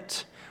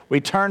repent,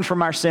 we turn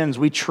from our sins,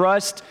 we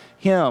trust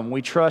Him,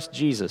 we trust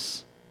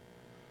Jesus.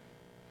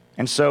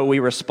 And so we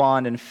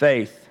respond in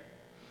faith.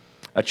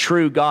 A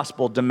true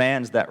gospel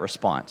demands that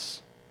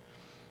response.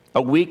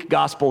 A weak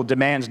gospel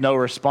demands no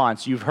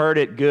response. You've heard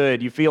it,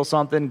 good. You feel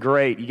something,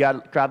 great. You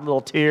got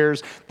little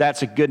tears,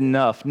 that's good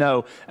enough.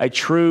 No, a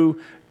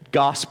true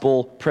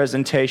gospel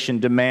presentation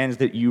demands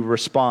that you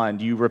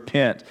respond, you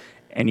repent,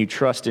 and you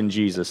trust in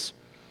Jesus.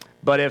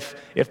 But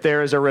if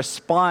there is a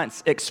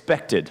response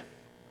expected,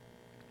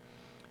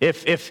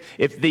 if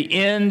the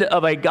end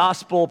of a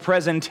gospel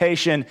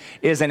presentation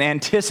is an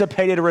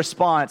anticipated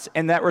response,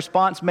 and that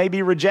response may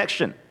be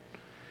rejection,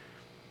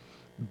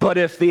 but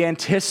if the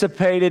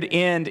anticipated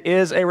end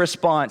is a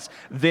response,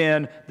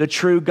 then the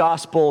true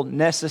gospel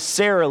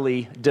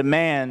necessarily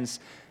demands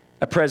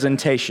a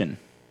presentation.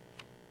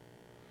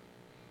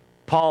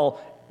 Paul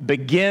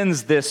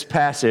begins this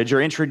passage,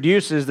 or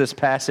introduces this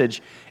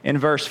passage, in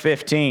verse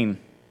 15.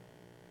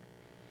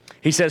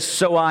 He says,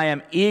 so I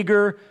am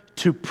eager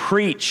to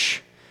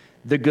preach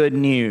the good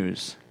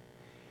news.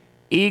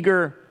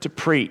 Eager to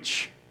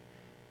preach.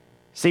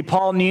 See,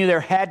 Paul knew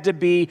there had to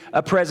be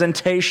a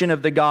presentation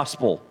of the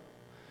gospel.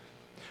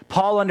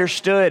 Paul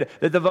understood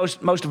that the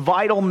most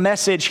vital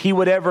message he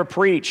would ever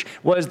preach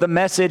was the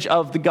message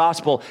of the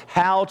gospel,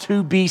 how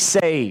to be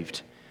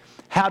saved,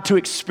 how to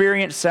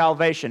experience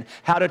salvation,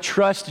 how to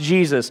trust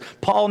Jesus.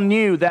 Paul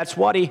knew that's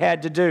what he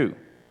had to do.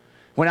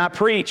 When I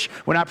preach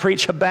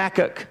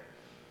Habakkuk,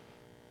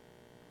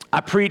 I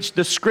preach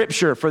the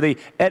Scripture for the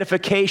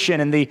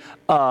edification and the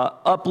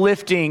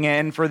uplifting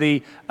and for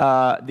the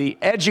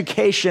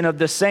education of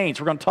the saints.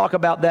 We're going to talk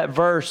about that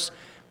verse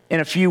in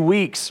a few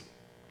weeks.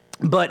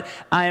 But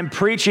I am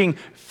preaching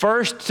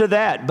first to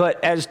that.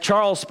 But as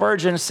Charles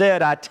Spurgeon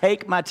said, I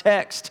take my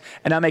text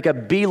and I make a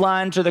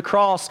beeline to the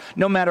cross.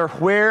 No matter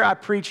where I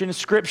preach in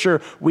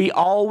Scripture, we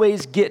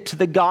always get to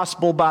the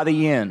gospel by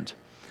the end.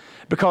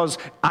 Because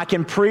I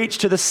can preach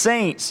to the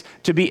saints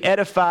to be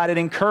edified and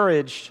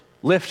encouraged,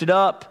 lifted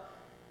up,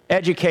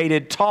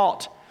 educated,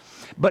 taught.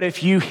 But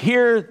if you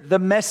hear the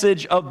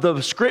message of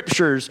the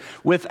Scriptures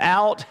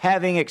without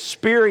having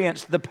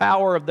experienced the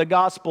power of the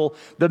gospel,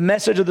 the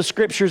message of the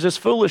Scriptures is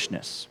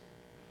foolishness.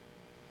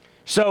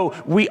 So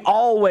we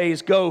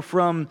always go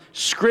from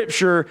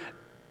Scripture,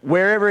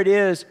 wherever it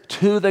is,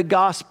 to the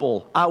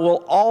gospel. I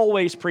will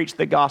always preach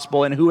the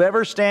gospel, and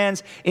whoever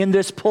stands in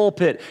this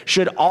pulpit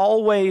should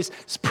always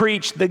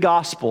preach the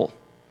gospel,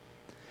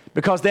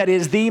 because that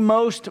is the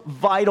most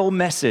vital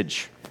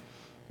message.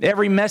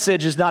 Every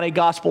message is not a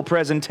gospel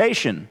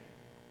presentation,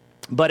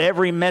 but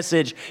every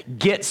message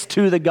gets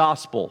to the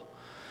gospel,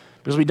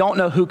 because we don't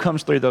know who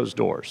comes through those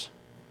doors.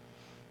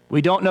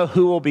 We don't know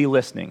who will be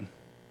listening.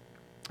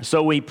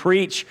 So we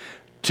preach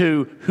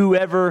to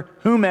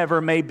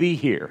whomever may be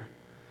here.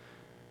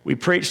 We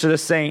preach to the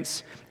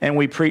saints and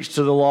we preach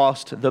to the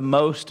lost, the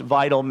most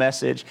vital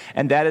message,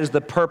 and that is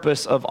the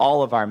purpose of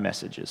all of our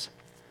messages.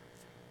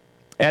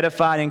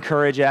 Edify and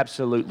encourage,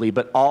 absolutely,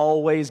 but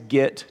always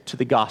get to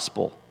the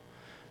gospel.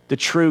 The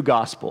true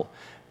gospel.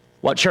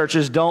 What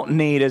churches don't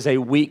need is a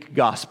weak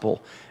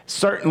gospel.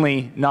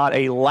 Certainly not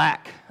a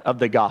lack of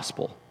the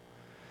gospel.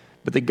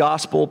 But the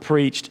gospel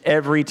preached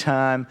every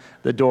time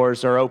the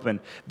doors are open.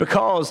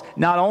 Because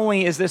not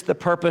only is this the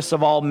purpose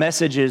of all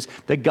messages,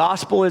 the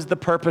gospel is the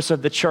purpose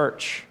of the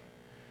church.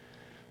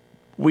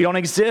 We don't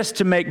exist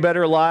to make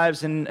better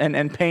lives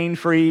and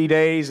pain-free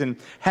days and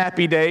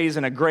happy days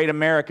and a great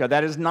America.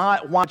 That is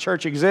not why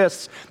church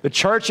exists. The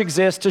church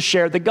exists to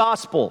share the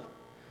gospel.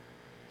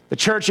 The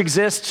church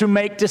exists to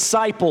make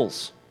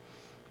disciples.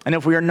 And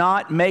if we are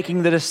not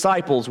making the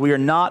disciples, we are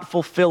not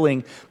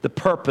fulfilling the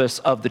purpose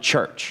of the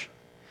church.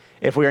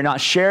 If we are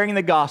not sharing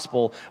the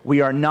gospel,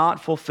 we are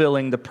not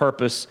fulfilling the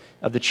purpose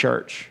of the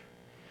church.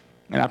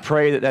 And I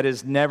pray that that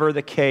is never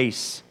the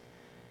case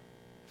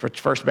for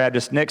First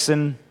Baptist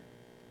Nixon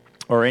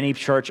or any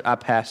church I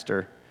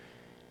pastor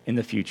in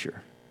the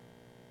future.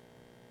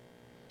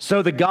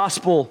 So the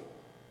gospel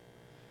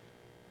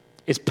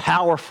is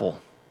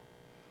powerful.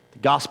 The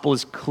gospel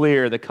is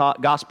clear. The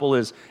gospel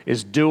is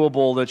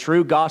doable. The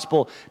true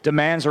gospel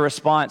demands a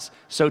response.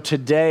 So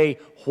today,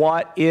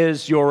 what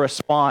is your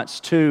response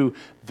to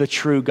the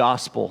true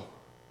gospel?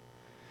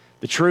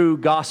 The true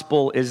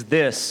gospel is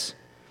this.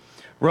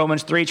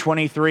 Romans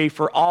 3:23,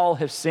 for all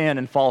have sinned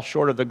and fall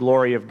short of the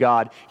glory of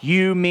God.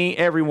 You, me,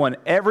 everyone.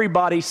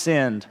 Everybody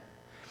sinned.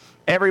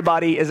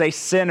 Everybody is a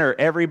sinner.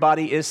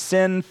 Everybody is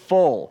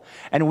sinful.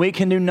 And we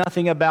can do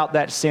nothing about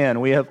that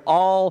sin. We have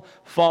all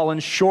fallen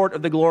short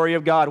of the glory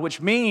of God, which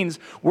means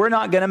we're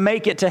not going to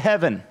make it to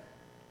heaven.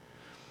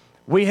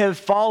 We have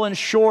fallen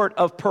short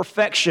of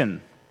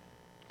perfection,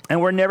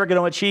 and we're never going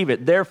to achieve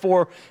it.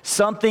 Therefore,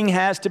 something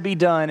has to be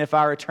done if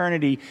our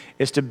eternity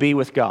is to be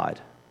with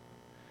God.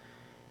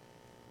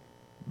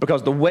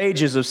 Because the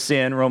wages of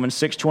sin, Romans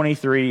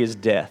 6:23, is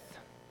death.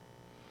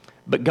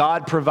 But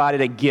God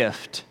provided a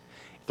gift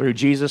through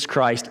Jesus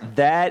Christ.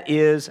 That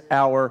is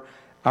our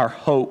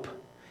hope,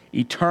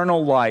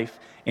 eternal life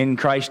in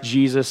Christ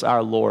Jesus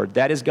our Lord.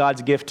 That is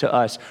God's gift to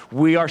us.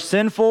 We are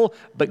sinful,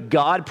 but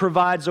God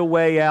provides a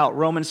way out.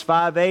 Romans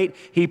 5:8,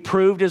 He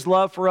proved His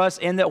love for us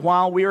in that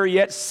while we were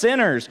yet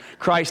sinners,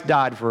 Christ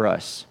died for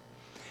us.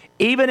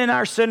 Even in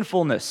our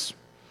sinfulness,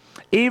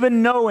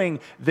 even knowing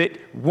that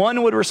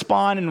one would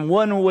respond and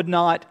one would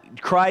not,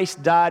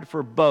 Christ died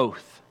for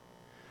both.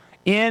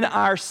 In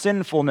our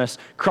sinfulness,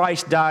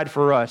 Christ died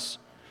for us.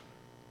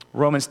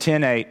 Romans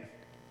 10:8,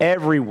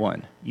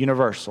 everyone,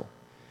 universal,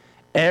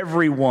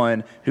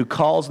 everyone who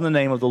calls in the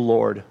name of the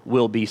Lord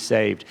will be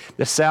saved.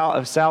 The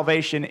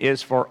salvation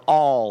is for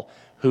all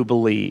who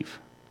believe.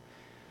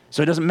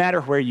 So it doesn't matter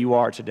where you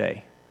are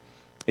today.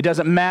 It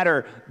doesn't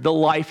matter the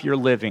life you're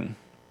living.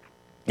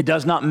 It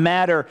does not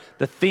matter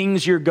the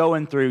things you're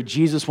going through.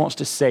 Jesus wants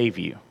to save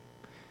you.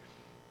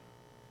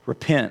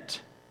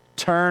 Repent.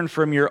 Turn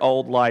from your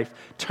old life.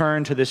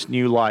 Turn to this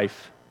new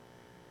life.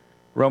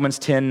 Romans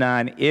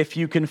 10:9, if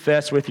you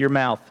confess with your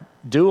mouth,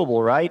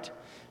 doable, right?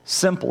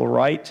 Simple,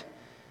 right?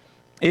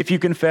 If you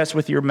confess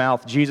with your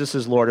mouth Jesus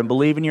is Lord and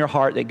believe in your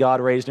heart that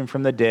God raised Him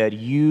from the dead,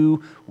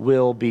 you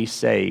will be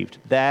saved.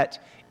 That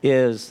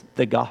is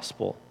the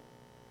gospel.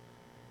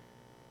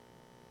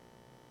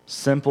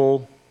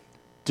 Simple,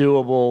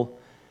 doable,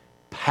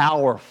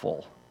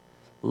 powerful,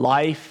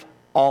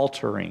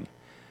 life-altering,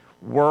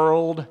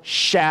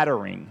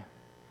 world-shattering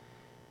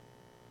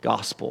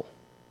gospel.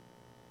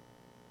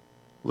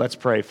 Let's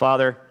pray.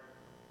 Father,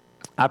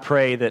 I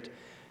pray that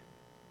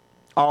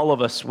all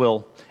of us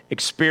will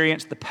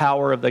experience the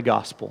power of the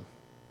gospel.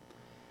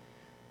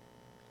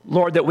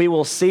 Lord, that we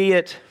will see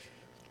it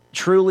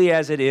truly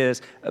as it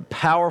is, a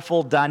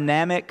powerful,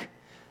 dynamic,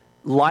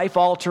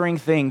 life-altering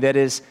thing that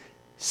is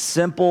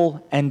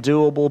simple and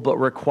doable but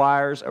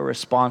requires a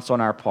response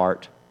on our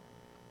part.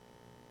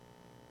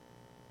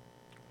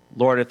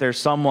 Lord, if there's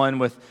someone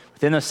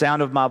within the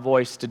sound of my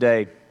voice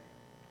today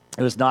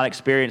who has not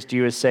experienced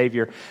you as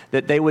Savior,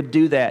 that they would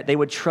do that. They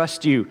would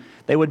trust you.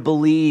 They would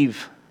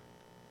believe.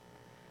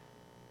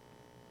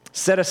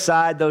 Set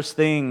aside those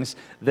things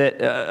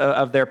that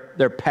of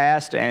their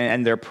past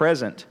and their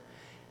present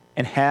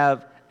and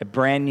have a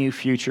brand new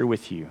future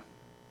with you.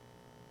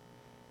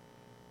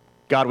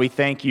 God, we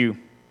thank you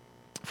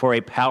for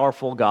a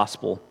powerful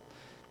gospel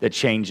that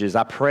changes.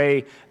 I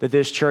pray that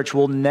this church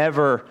will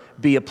never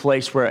be a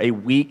place where a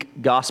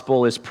weak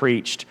gospel is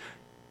preached,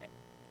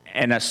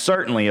 and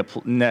certainly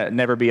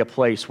never be a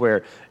place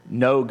where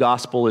no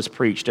gospel is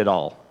preached at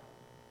all.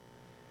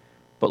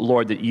 But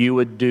Lord, that you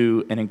would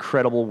do an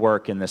incredible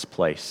work in this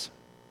place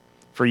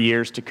for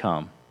years to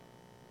come.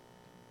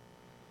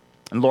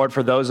 And Lord,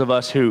 for those of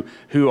us who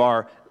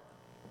are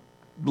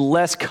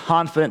less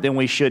confident than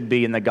we should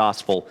be in the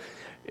gospel,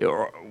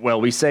 well,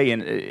 we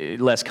say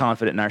less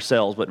confident in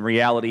ourselves, but in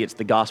reality it's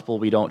the gospel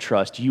we don't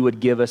trust. You would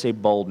give us a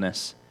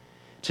boldness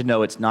to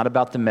know it's not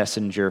about the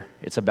messenger,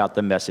 it's about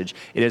the message.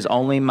 It is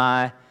only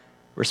my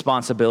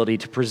responsibility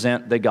to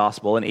present the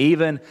gospel. And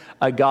even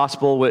a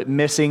gospel with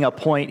missing a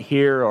point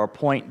here or a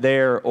point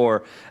there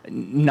or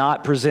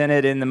not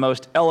presented in the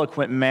most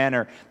eloquent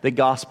manner, the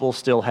gospel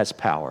still has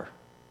power.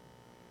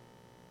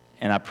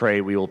 And I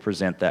pray we will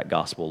present that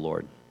gospel,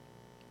 Lord.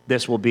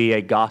 This will be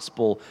a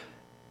gospel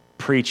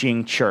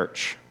preaching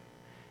church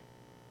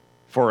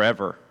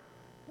forever.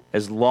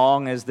 As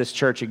long as this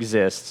church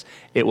exists,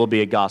 it will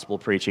be a gospel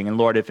preaching. And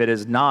Lord, if it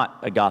is not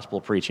a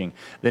gospel preaching,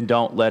 then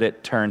don't let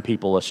it turn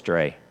people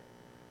astray.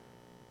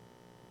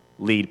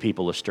 Lead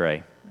people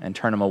astray and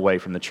turn them away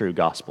from the true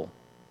gospel.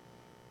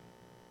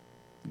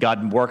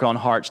 God, work on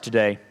hearts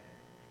today.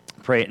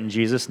 Pray it in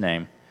Jesus'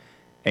 name.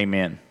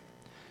 Amen.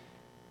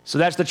 So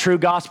that's the true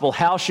gospel.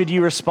 How should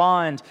you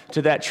respond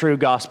to that true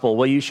gospel?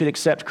 Well, you should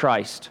accept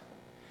Christ.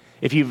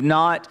 If you've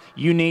not,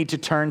 you need to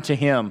turn to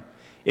Him.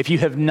 If you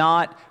have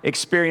not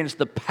experienced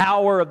the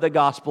power of the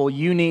gospel,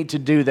 you need to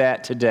do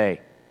that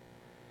today.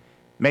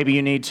 Maybe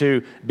you need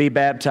to be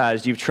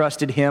baptized. You've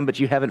trusted Him, but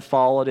you haven't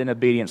followed in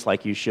obedience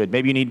like you should.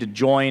 Maybe you need to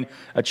join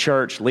a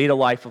church, lead a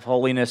life of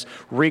holiness,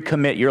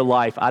 recommit your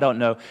life. I don't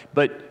know.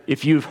 But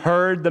if you've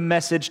heard the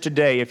message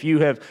today, if you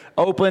have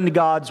opened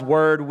God's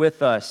Word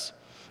with us,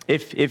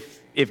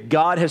 if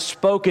God has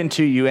spoken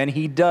to you, and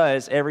He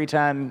does every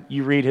time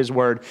you read His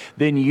Word,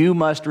 then you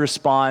must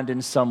respond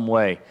in some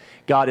way.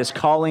 God is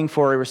calling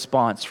for a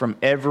response from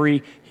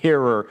every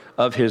hearer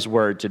of His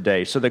Word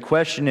today. So the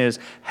question is,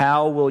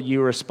 how will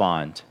you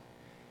respond?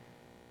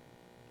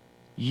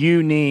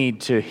 You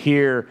need to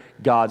hear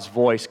God's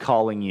voice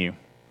calling you,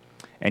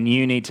 and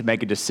you need to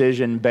make a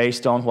decision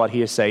based on what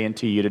He is saying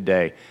to you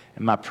today.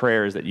 And my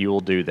prayer is that you will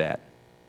do that.